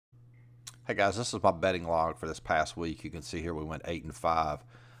Hey guys, this is my betting log for this past week. You can see here we went 8-5.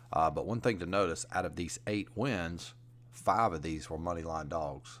 But one thing to notice, out of these 8 wins, 5 of these were money line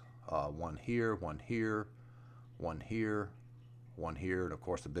dogs. One here, one here, one here, one here, and of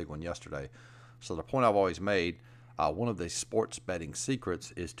course the big one yesterday. So the point I've always made, one of the sports betting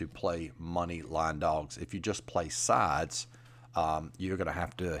secrets is to play money line dogs. If you just play sides, you're going to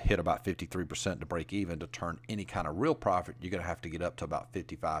have to hit about 53% to break even. To turn any kind of real profit, you're going to have to get up to about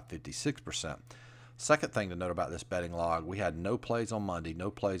 55, 56%. Second thing to note about this betting log, we had no plays on Monday, no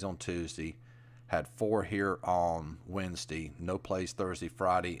plays on Tuesday, had 4 here on Wednesday, no plays Thursday,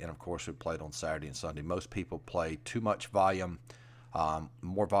 Friday, and of course we played on Saturday and Sunday. Most people play too much volume.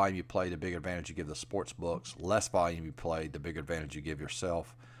 More volume you play, the bigger advantage you give the sports books. Less volume you play, the bigger advantage you give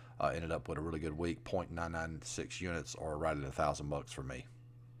yourself. Ended up with a really good week, 0.996 units, or right at $1,000 for me.